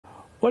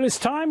Well, it's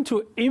time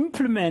to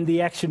implement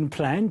the action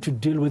plan to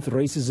deal with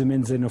racism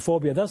and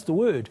xenophobia. That's the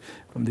word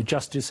from the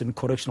Justice and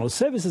Correctional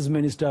Services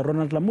Minister,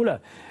 Ronald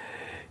Lamola.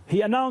 He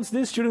announced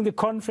this during the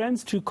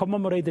conference to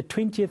commemorate the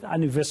 20th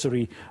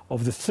anniversary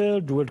of the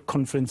Third World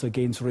Conference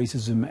Against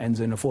Racism and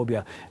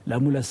Xenophobia.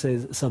 Lamola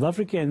says South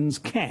Africans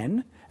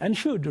can and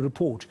should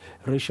report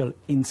racial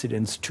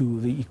incidents to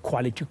the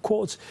equality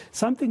courts,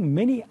 something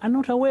many are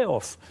not aware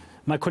of.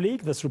 My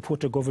colleague, that's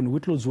reporter Govan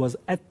Whittles, was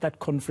at that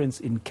conference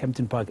in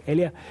Kempton Park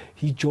earlier.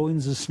 He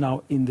joins us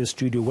now in the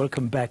studio.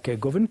 Welcome back,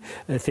 Govan.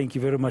 Thank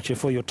you very much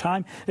for your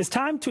time. It's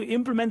time to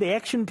implement the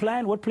action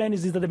plan. What plan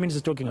is it that the minister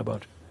is talking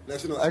about?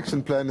 National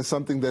Action Plan is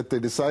something that they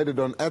decided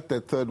on at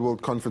that Third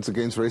World Conference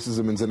Against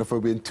Racism and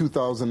Xenophobia in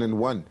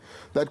 2001.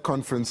 That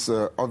conference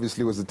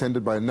obviously was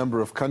attended by a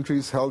number of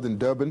countries, held in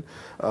Durban,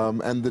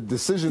 and the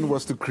decision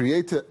was to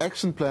create an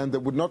action plan that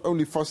would not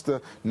only foster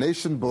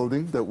nation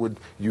building, that would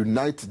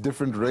unite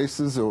different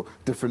races or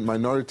different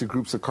minority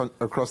groups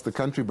across the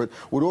country, but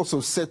would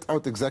also set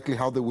out exactly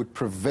how they would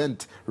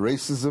prevent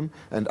racism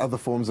and other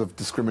forms of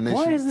discrimination.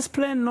 Why has this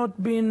plan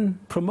not been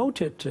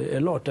promoted a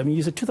lot? I mean,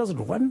 you said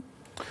 2001?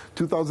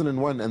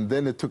 2001, and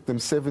then it took them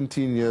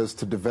 17 years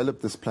to develop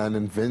this plan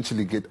and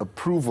eventually get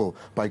approval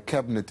by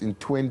Cabinet in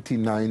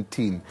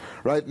 2019.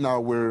 Right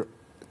now we're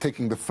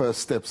taking the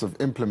first steps of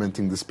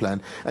implementing this plan,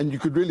 and you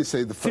could really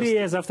say the first 3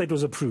 years after it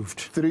was approved.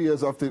 3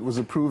 years after it was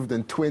approved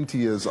and 20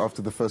 years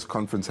after the first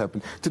conference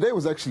happened. Today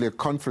was actually a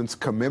conference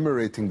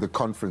commemorating the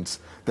conference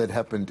that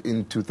happened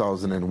in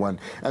 2001,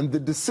 and the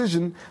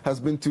decision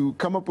has been to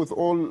come up with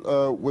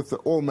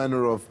all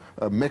manner of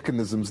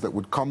mechanisms that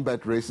would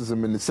combat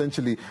racism, and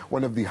essentially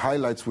one of the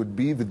highlights would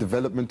be the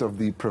development of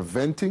the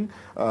preventing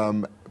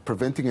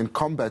and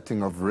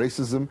combating of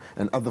racism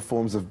and other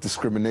forms of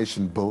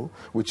discrimination bill,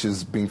 which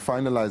is being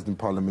finalized in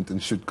Parliament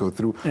and should go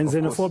through. And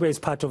xenophobia is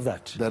part of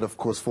that. That, of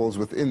course, falls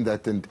within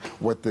that. And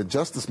what the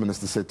Justice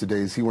Minister said today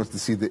is he wants to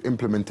see the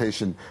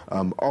implementation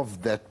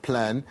of that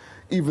plan.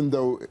 Even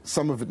though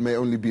some of it may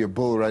only be a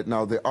bill right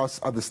now, there are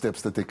other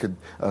steps that they could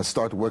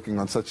start working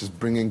on, such as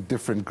bringing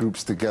different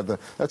groups together.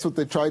 That's what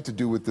they tried to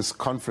do with this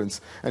conference.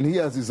 And he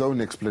has his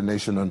own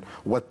explanation on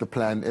what the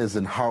plan is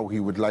and how he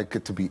would like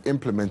it to be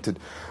implemented.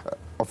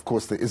 Of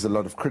course, there is a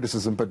lot of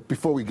criticism, but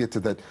before we get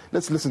to that,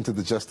 let's listen to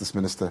the Justice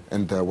Minister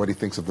and what he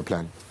thinks of the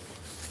plan.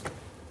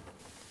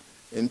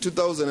 In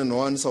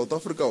 2001, South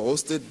Africa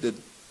hosted the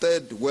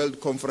Third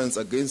World Conference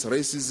Against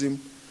Racism,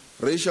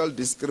 Racial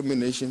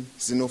Discrimination,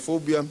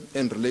 Xenophobia,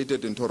 and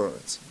Related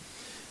Intolerance.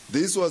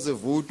 This was a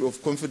vote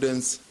of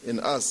confidence in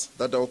us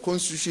that our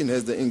Constitution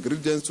has the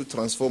ingredients to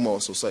transform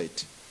our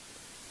society.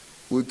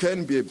 We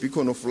can be a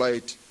beacon of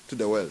light to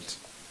the world.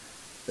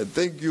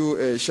 Thank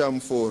you, Sham,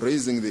 for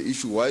raising the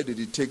issue. Why did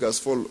it take us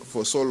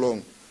for so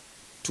long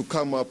to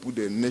come up with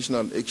a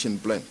national action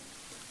plan?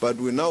 But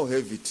we now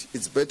have it.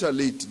 It's better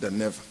late than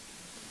never.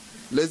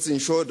 Let's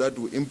ensure that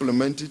we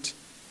implement it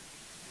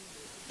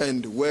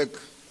and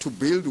work to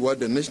build what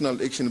the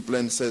National Action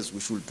Plan says we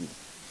should do.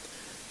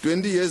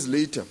 20 years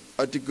later,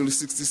 Article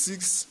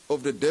 66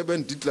 of the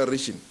Durban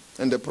Declaration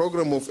and the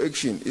Programme of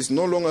Action is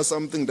no longer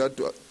something that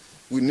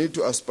we need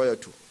to aspire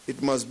to.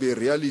 It must be a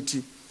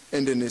reality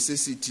and a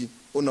necessity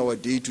on our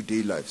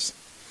day-to-day lives.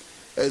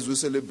 As we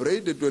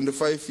celebrate the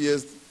 25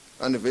 years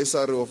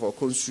anniversary of our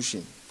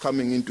Constitution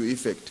coming into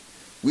effect,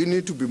 we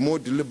need to be more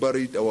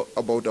deliberate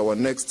about our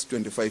next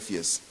 25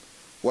 years.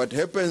 What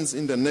happens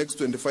in the next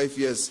 25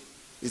 years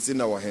is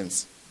in our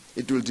hands.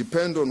 It will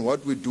depend on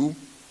what we do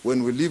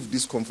when we leave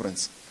this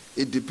conference.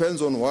 It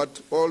depends on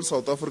what all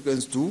South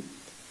Africans do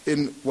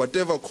in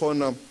whatever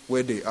corner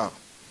where they are.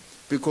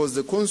 Because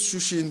the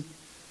Constitution,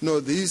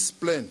 this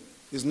plan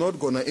is not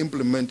going to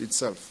implement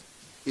itself.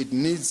 It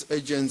needs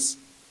agents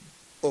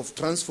of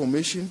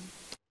transformation.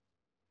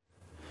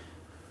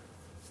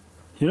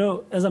 You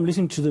know, as I'm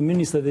listening to the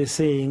minister, they're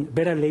saying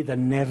better late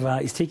than never.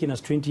 It's taken us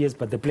 20 years,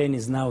 but the plan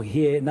is now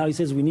here. Now he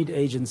says we need an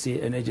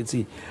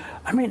agency.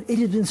 I mean, it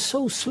has been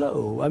so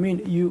slow. I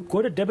mean, you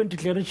got a Durban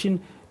Declaration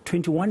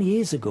 21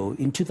 years ago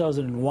in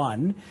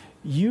 2001.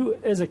 You,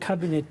 as a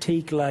cabinet,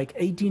 take like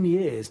 18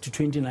 years to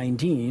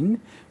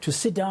 2019 to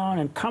sit down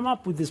and come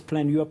up with this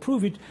plan. You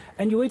approve it,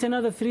 and you wait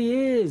another 3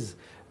 years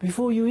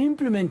before you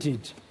implement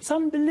it. It's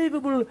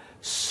unbelievable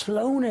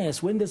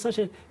slowness when there's such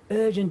an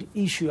urgent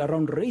issue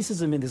around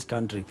racism in this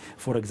country,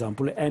 for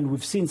example. And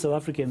we've seen South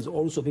Africans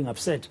also being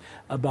upset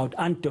about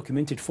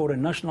undocumented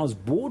foreign nationals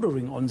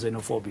bordering on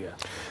xenophobia.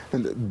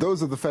 And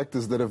those are the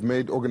factors that have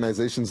made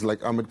organizations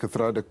like Ahmed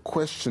Kathrada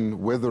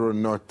question whether or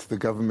not the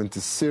government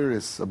is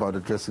serious about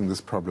addressing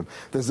this problem.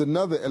 There's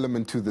another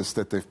element to this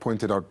that they've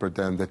pointed out,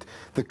 Bradan, that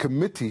the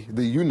committee,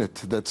 the unit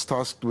that's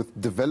tasked with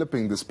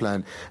developing this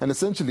plan and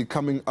essentially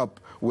coming up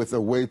with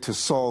a way to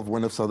solve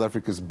one of South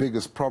Africa's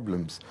biggest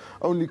problems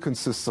only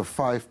consists of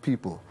 5 5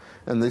 people.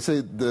 And they say,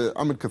 the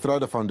Ahmed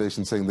Kathrada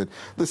Foundation saying that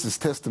this is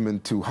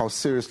testament to how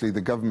seriously the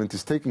government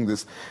is taking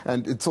this,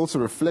 and it's also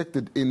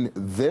reflected in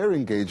their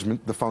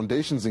engagement, the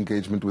foundation's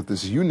engagement with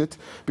this unit,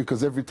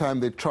 because every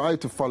time they try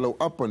to follow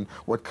up on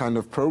what kind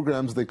of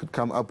programs they could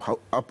come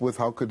up with,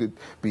 how could it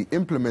be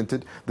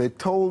implemented, they're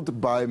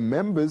told by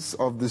members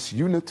of this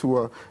unit who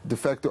are de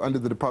facto under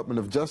the Department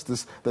of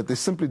Justice that they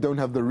simply don't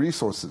have the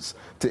resources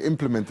to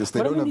implement this.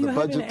 They don't have the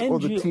budget or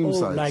the team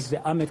size. Like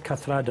the Ahmed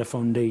Kathrada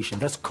Foundation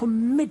that's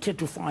committed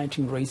to fighting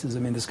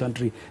racism in this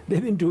country.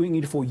 They've been doing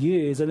it for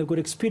years and they've got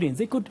experience.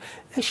 They could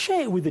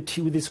share with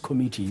this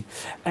committee.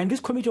 And this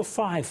committee of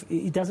 5,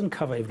 it doesn't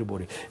cover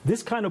everybody.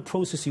 This kind of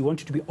process, you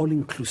want it to be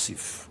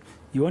all-inclusive.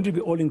 You want to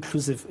be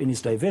all-inclusive in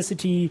its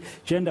diversity,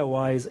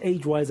 gender-wise,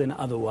 age-wise, and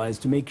otherwise,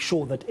 to make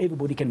sure that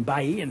everybody can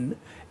buy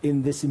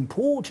in this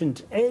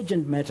important,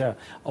 urgent matter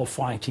of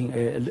fighting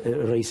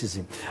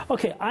racism.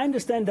 Okay, I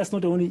understand that's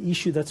not the only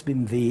issue that's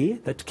been there,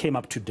 that came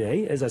up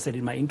today, as I said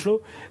in my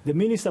intro. The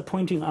minister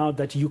pointing out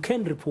that you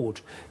can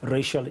report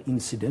racial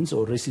incidents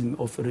or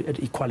racism at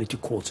equality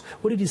courts.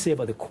 What did he say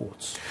about the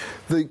courts?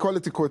 The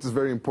equality court is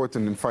very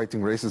important in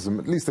fighting racism,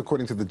 at least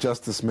according to the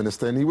Justice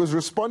Minister. And he was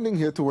responding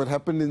here to what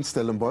happened in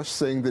Stellenbosch,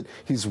 saying that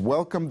he's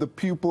welcomed the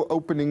pupil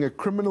opening a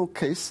criminal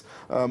case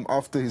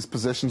after his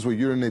possessions were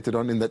urinated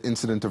on in that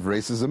incident of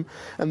racism.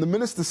 And the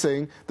minister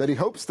saying that he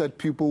hopes that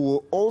pupil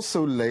will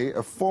also lay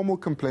a formal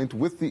complaint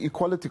with the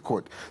Equality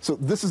Court. So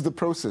this is the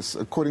process,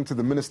 according to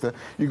the minister.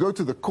 You go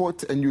to the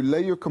court and you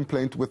lay your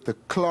complaint with the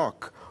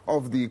clerk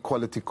of the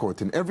Equality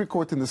Court. And every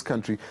court in this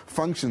country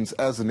functions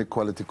as an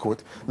equality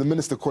court. The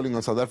minister calling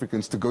on South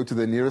Africans to go to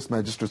their nearest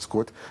magistrate's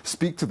court,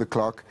 speak to the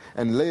clerk,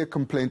 and lay a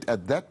complaint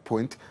at that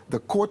point. The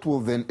court will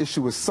then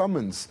issue a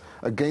summons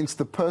against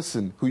the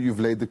person who you've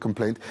laid the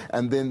complaint,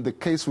 and then the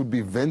case would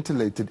be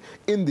ventilated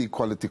in the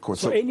Equality Court.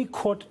 So any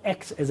court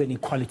acts as an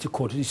equality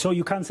court. So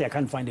you can't say, I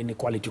can't find an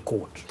equality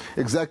court.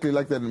 Exactly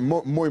like that. And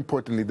more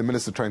importantly, the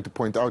minister trying to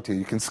point out here,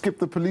 you can skip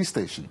the police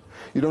station.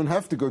 You don't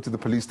have to go to the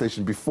police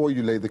station before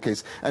you lay the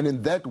case. And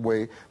in that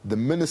way, the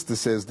minister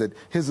says that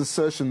his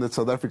assertion that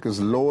South Africa's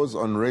laws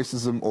on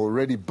racism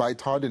already bite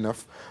hard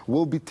enough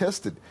will be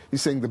tested.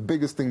 He's saying the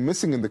biggest thing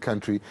missing in the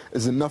country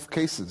is enough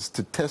cases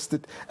to test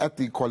it at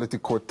the Equality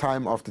Court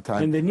time after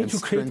time. And they need to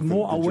create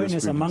more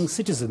awareness among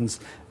citizens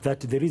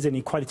that there is an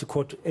equality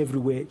court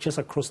everywhere, just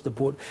across the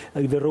board,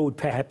 the road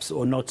perhaps,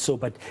 or not so,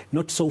 but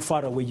not so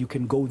far away you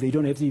can go. They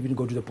don't have to even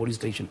go to the police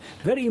station.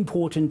 Very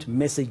important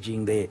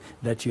messaging there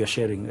that you are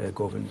sharing,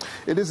 Govan.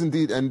 It is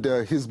indeed, and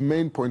his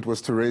main point was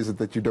to raise it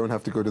that you don't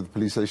have to go to the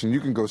police station.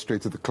 You can go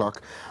straight to the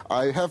clerk.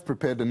 I have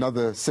prepared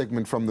another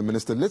segment from the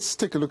minister. Let's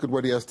take a look at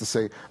what he has to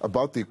say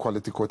about the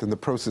Equality Court and the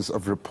process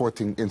of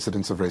reporting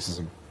incidents of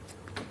racism.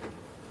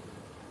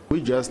 We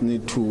just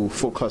need to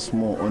focus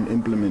more on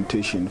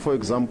implementation. For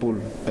example,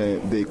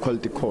 the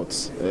equality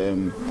courts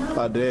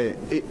are there.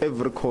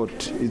 Every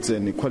court is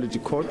an equality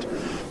court,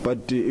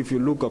 but if you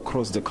look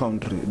across the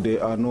country,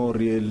 there are no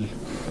real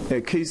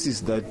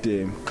cases that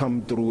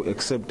come through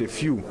except a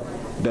few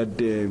that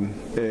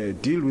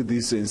deal with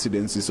these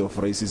incidences of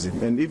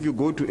racism. And if you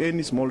go to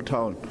any small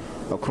town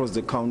across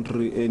the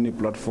country, any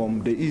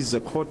platform, there is a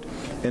court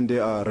and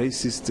there are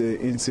racist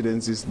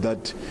incidences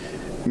that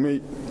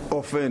may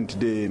offend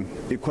the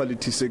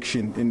equality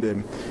section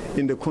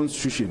in the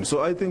Constitution.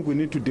 So I think we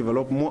need to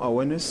develop more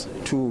awareness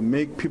to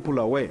make people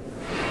aware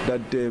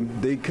that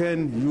they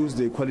can use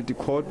the Equality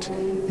Court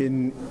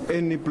in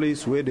any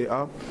place where they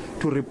are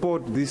to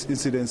report these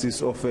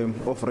incidences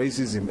of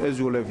racism. As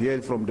you will have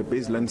heard from the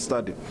baseline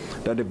study,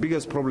 that the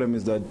biggest problem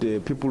is that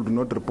people do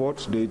not report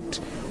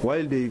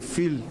while they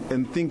feel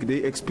and think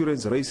they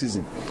experience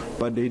racism,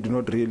 but they do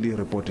not really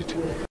report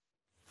it.